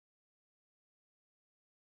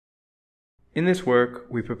In this work,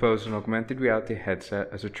 we propose an augmented reality headset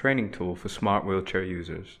as a training tool for smart wheelchair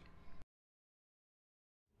users.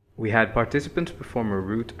 We had participants perform a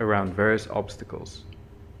route around various obstacles.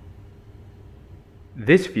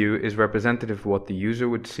 This view is representative of what the user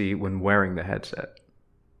would see when wearing the headset.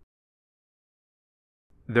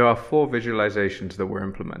 There are 4 visualizations that were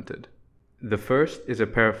implemented. The first is a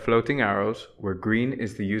pair of floating arrows where green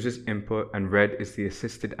is the user's input and red is the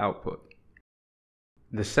assisted output.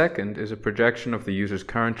 The second is a projection of the user's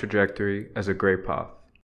current trajectory as a gray path.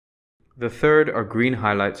 The third are green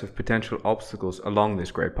highlights of potential obstacles along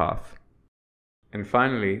this gray path. And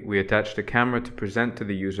finally, we attached a camera to present to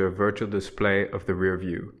the user a virtual display of the rear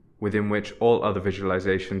view, within which all other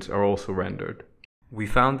visualizations are also rendered. We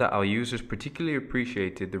found that our users particularly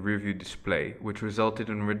appreciated the rear view display, which resulted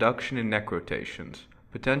in a reduction in neck rotations,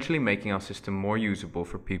 potentially making our system more usable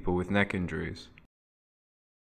for people with neck injuries.